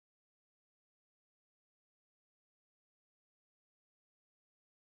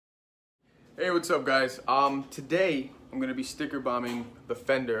Hey, what's up guys? Today I'm gonna be sticker bombing the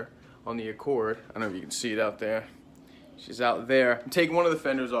fender on the Accord. I don't know if you can see it out there. She's out there. I'm taking one of the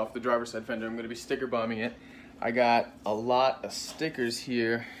fenders off, the driver's side fender. I'm gonna be sticker bombing it. I got a lot of stickers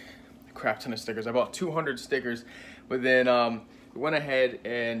here, a crap ton of stickers. I bought 200 stickers, but then we went ahead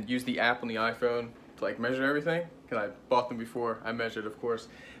and used the app on the iPhone to like measure everything, because I bought them before I measured, of course.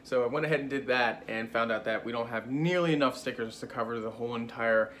 So I went ahead and did that and found out that we don't have nearly enough stickers to cover the whole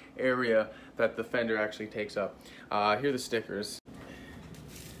entire area that the fender actually takes up. Here are the stickers.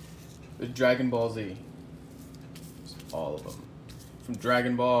 The DragonBall Z. All of them. From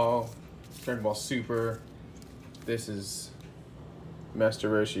DragonBall, DragonBall Super. This is Master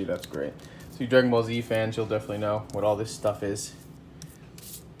Roshi, that's great. So you DragonBall Z fans, you'll definitely know what all this stuff is.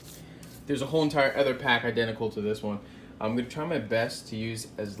 There's a whole entire other pack identical to this one. I'm gonna try my best to use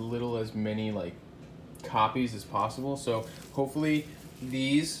as many like copies as possible. So hopefully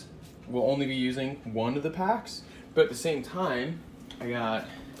these will only be using one of the packs, but at the same time, I got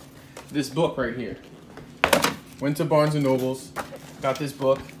this book right here. Went to Barnes & Noble's, got this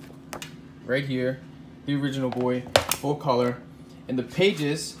book right here, the original boy, full color, and the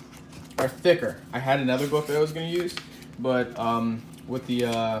pages are thicker. I had another book that I was gonna use, but with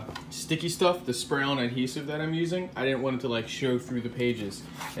the sticky stuff, the spray-on adhesive that I'm using, I didn't want it to like show through the pages,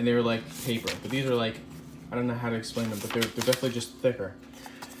 and they were like paper. But these are like, I don't know how to explain them, but they're definitely just thicker.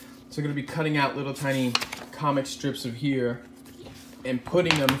 So I'm gonna be cutting out little tiny comic strips of here and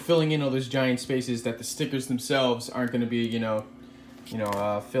putting them, filling in all those giant spaces that the stickers themselves aren't gonna be,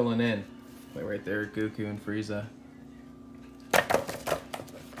 filling in. Like right there, Goku and Frieza.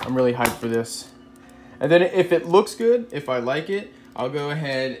 I'm really hyped for this. And then if it looks good, if I like it, I'll go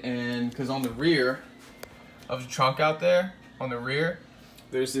ahead and, because on the rear of the trunk out there, on the rear,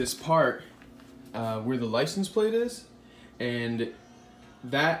 there's this part where the license plate is, and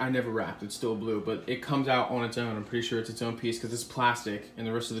that I never wrapped, it's still blue, but it comes out on its own. I'm pretty sure it's its own piece because it's plastic and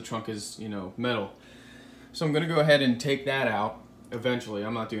the rest of the trunk is, metal. So I'm gonna go ahead and take that out eventually.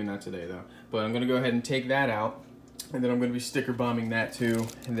 I'm not doing that today though, but I'm gonna go ahead and take that out. And then I'm going to be sticker bombing that too,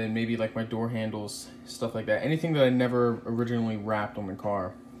 and then maybe like my door handles, stuff like that. Anything that I never originally wrapped on the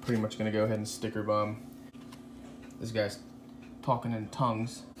car, pretty much going to go ahead and sticker bomb. This guy's talking in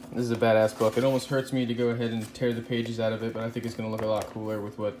tongues. This is a badass book. It almost hurts me to go ahead and tear the pages out of it, but I think it's going to look a lot cooler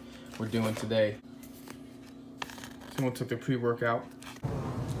with what we're doing today. Someone took their pre-workout.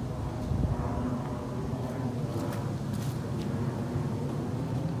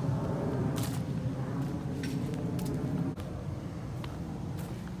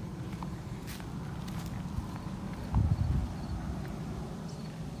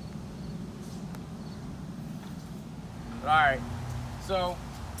 Alright, so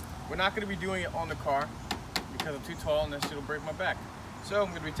we're not going to be doing it on the car because I'm too tall and that shit will break my back. So I'm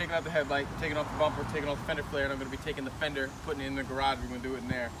going to be taking out the headlight, taking off the bumper, taking off the fender flare, and I'm going to be taking the fender, putting it in the garage. We're going to do it in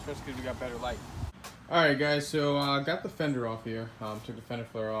there, especially because we got better light. Alright guys, so I got the fender off here, took the fender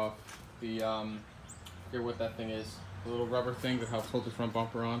flare off, the, forget what that thing is, the little rubber thing that helps hold the front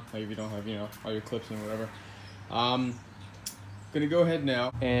bumper on, like if you don't have, all your clips and whatever. Going to go ahead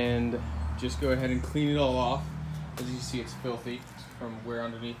now and just go ahead and clean it all off. As you see, it's filthy from where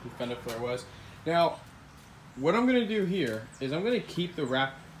underneath the fender flare was. Now, what I'm going to do here is I'm going to keep the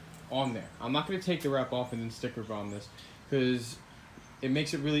wrap on there. I'm not going to take the wrap off and then sticker bomb this, because it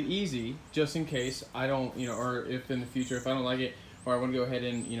makes it really easy, just in case I don't, or if in the future, if I don't like it, or I want to go ahead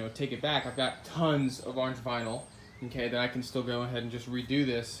and, take it back. I've got tons of orange vinyl, okay, that I can still go ahead and just redo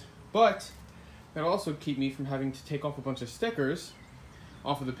this. But that'll also keep me from having to take off a bunch of stickers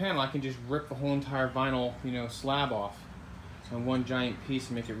off of the panel. I can just rip the whole entire vinyl, slab off on one giant piece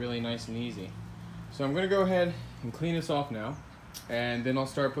and make it really nice and easy. So I'm gonna go ahead and clean this off now, and then I'll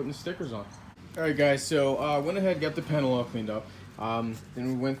start putting the stickers on. Alright guys, so I went ahead and got the panel all cleaned up. Then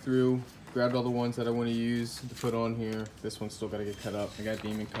we went through, grabbed all the ones that I want to use to put on here. This one's still got to get cut up. I got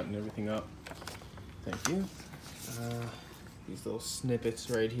Demon cutting everything up. Thank you. These little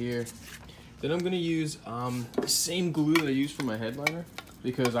snippets right here. Then I'm gonna use the same glue that I used for my headliner,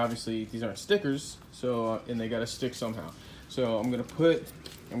 because obviously these aren't stickers, so and they gotta stick somehow. So I'm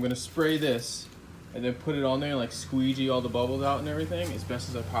gonna spray this and then put it on there, like squeegee all the bubbles out and everything as best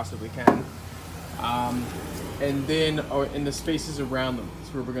as I possibly can. And then in the spaces around them,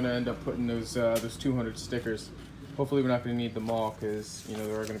 that's where we're gonna end up putting those 200 stickers. Hopefully we're not gonna need them all, because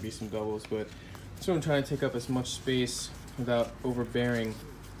there are gonna be some doubles, but so I'm trying to take up as much space without overbearing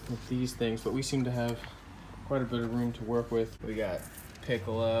with these things. But we seem to have quite a bit of room to work with. We got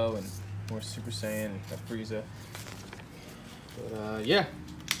Piccolo and more Super Saiyan and got Frieza. But yeah,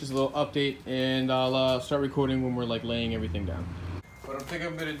 just a little update, and I'll start recording when we're like laying everything down. What I'm thinking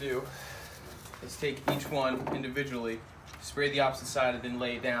I'm gonna do is take each one individually, spray the opposite side, and then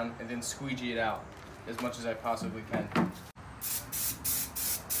lay it down, and then squeegee it out as much as I possibly can.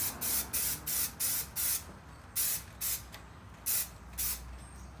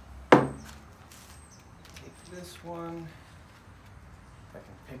 Take this one, if I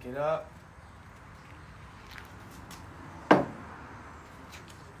can pick it up.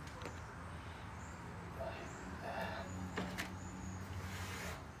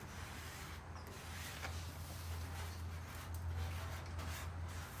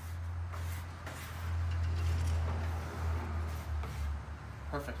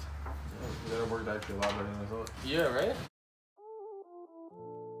 Perfect. That worked actually a lot better than I thought. Yeah, right?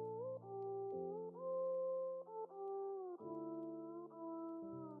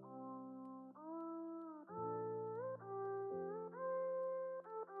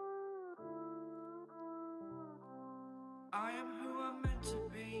 I am who I'm meant to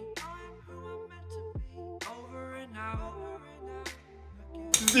be. I am who I'm meant to be. Over and out.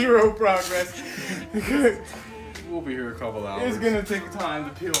 Zero progress. We'll be here a couple hours. It's gonna take time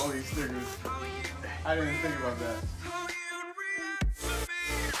to peel all these stickers. I didn't even think about that.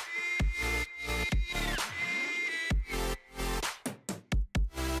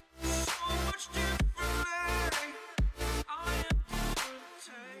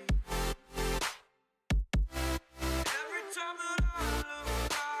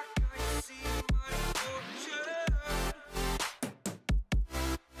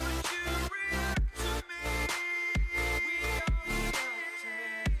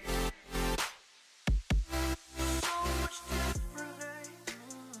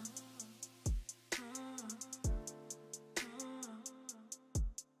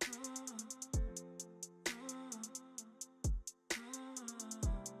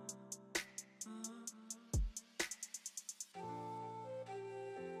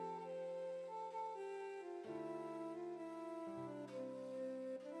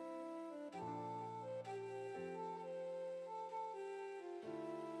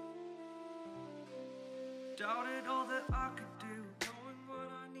 Doubted all that I could do, knowing what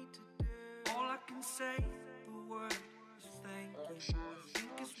I need to do. All I can say, the word is thank you. I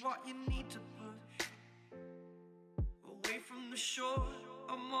think it's what you need to push away from the shore,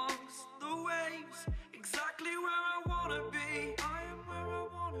 amongst the waves. Exactly where I wanna be. I am where I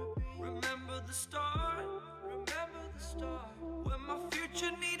wanna be. Remember the start, remember the start. When my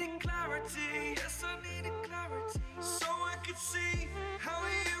future needed clarity. Yes, I needed clarity, so I could see how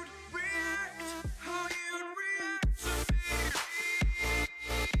you'd react, how you'd react to me.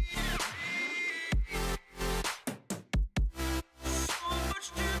 So much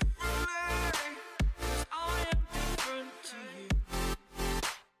differently, 'cause I am different to you.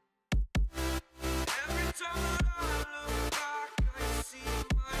 Every time that I look back, I see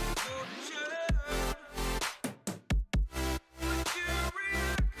my fortune. When you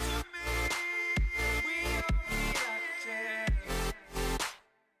react to me, we are reacting.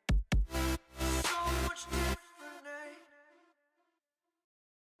 So much differently.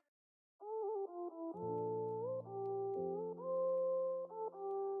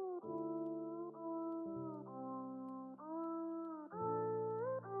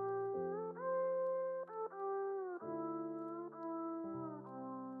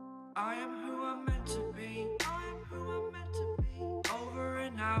 I am who I'm meant to be. I am who I'm meant to be. Over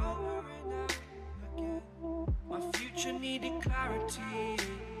and out again. My future needed clarity,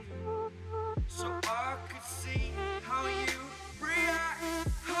 so I could see how you react,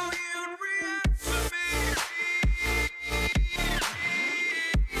 how you react to me.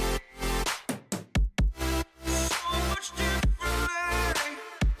 So much differently,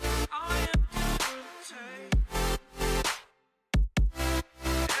 I am different too.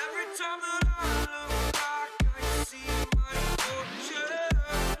 Every time that I look back, I see my fortune.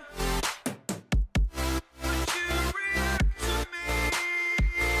 When you react to me,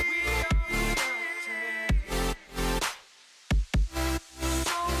 we are reacting.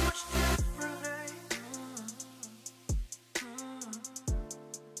 So much differently.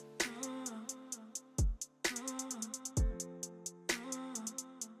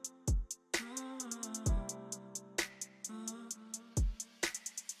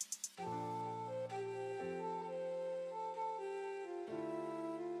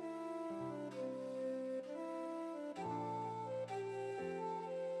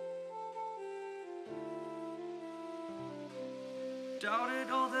 Doubted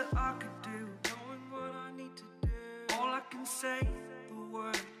all that I could do, knowing what I need to do. All I can say, the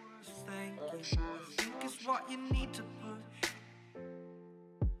word is thank you. I think it's what you need to push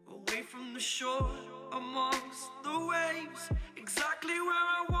away from the shore, amongst the waves, exactly where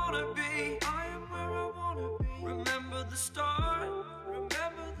I wanna be. I am where I wanna be. Remember the start,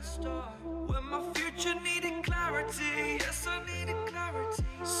 when my future needed clarity. Yes, I needed clarity,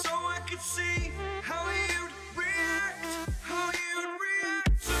 so I could see how you'd react,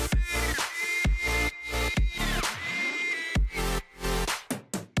 to me.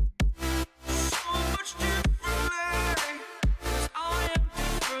 So much differently, 'cause I am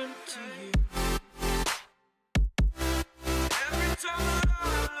different to you. Every time that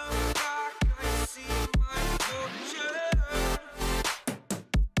I look back, I see my fortune.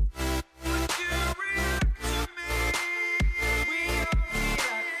 When you react to me, we are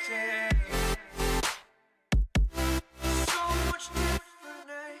reacting. So much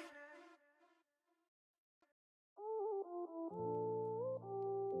differently.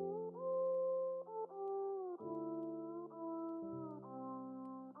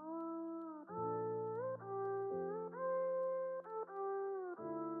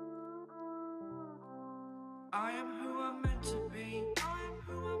 I am who I'm meant to be.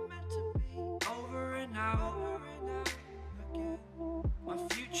 Over and out again. My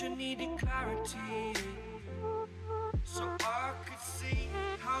future needed clarity, so I could see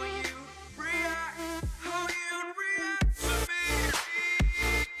how you react, to me.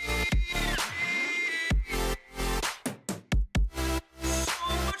 So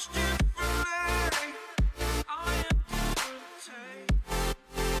much differently, I am different to you.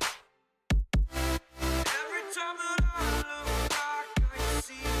 Every time that I look back, I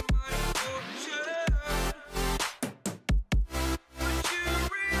see my fortune. When you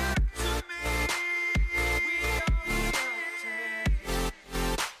react to me, we are reacting.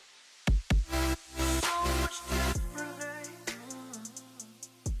 So much differently.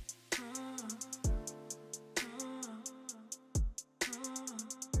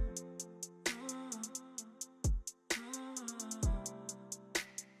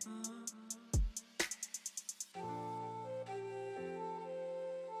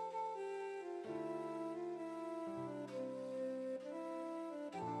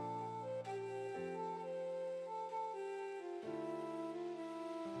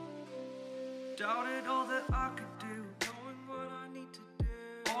 Doubted all that I could do, knowing what I need to do.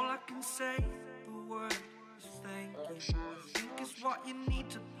 All I can say, the word is thank you. I think it's what you need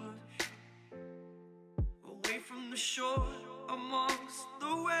to push away from the shore, amongst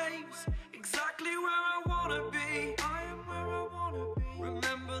the waves, exactly where I wanna be. I am where I wanna be.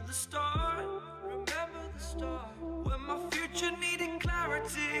 Remember the start, when my future needed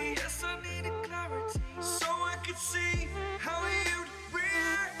clarity. Yes, I needed clarity, so I could see how you'd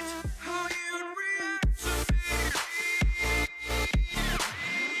react, to me.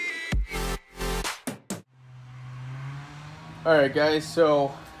 Alright guys,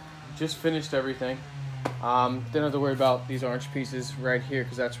 so just finished everything. Didn't have to worry about these orange pieces right here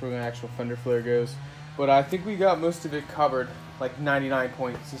because that's where the actual fender flare goes. But I think we got most of it covered, like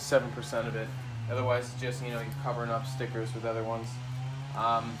 99.7% of it. Otherwise, it's just, you're covering up stickers with other ones.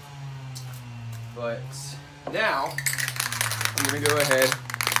 But now, I'm going to go ahead.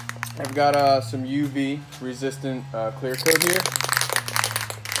 I've got some UV resistant clear coat here.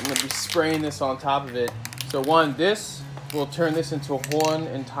 I'm going to be spraying this on top of it. So one, this will turn this into one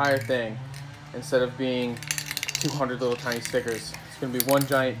entire thing instead of being 200 little tiny stickers. It's going to be one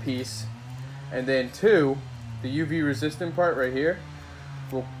giant piece. And then two, the UV resistant part right here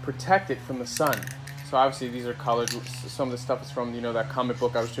will protect it from the sun. So obviously these are colored. Some of the stuff is from, that comic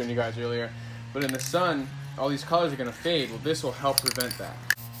book I was showing you guys earlier. But in the sun, all these colors are going to fade. Well, this will help prevent that.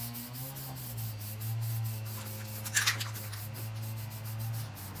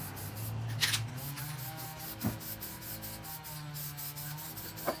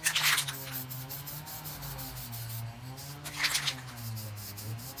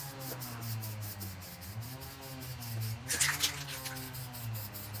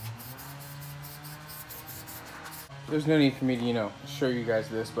 There's no need for me to, show you guys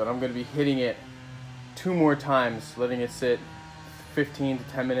this, but I'm going to be hitting it 2 more times, letting it sit 15 to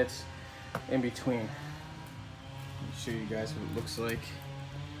 10 minutes in between. Let me show you guys what it looks like.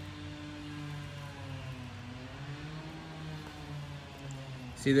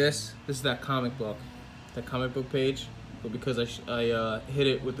 See this? This is that comic book page, but because I hit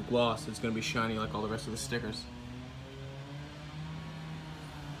it with the gloss, it's going to be shiny like all the rest of the stickers.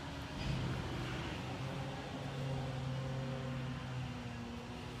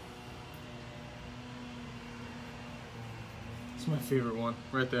 It's my favorite one,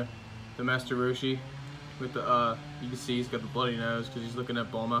 right there. The Master Roshi with the, you can see he's got the bloody nose because he's looking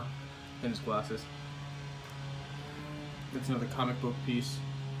at Bulma in his glasses. It's another comic book piece.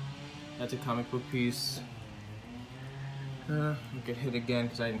 That's a comic book piece. I'll get hit again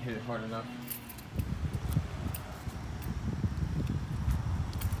because I didn't hit it hard enough.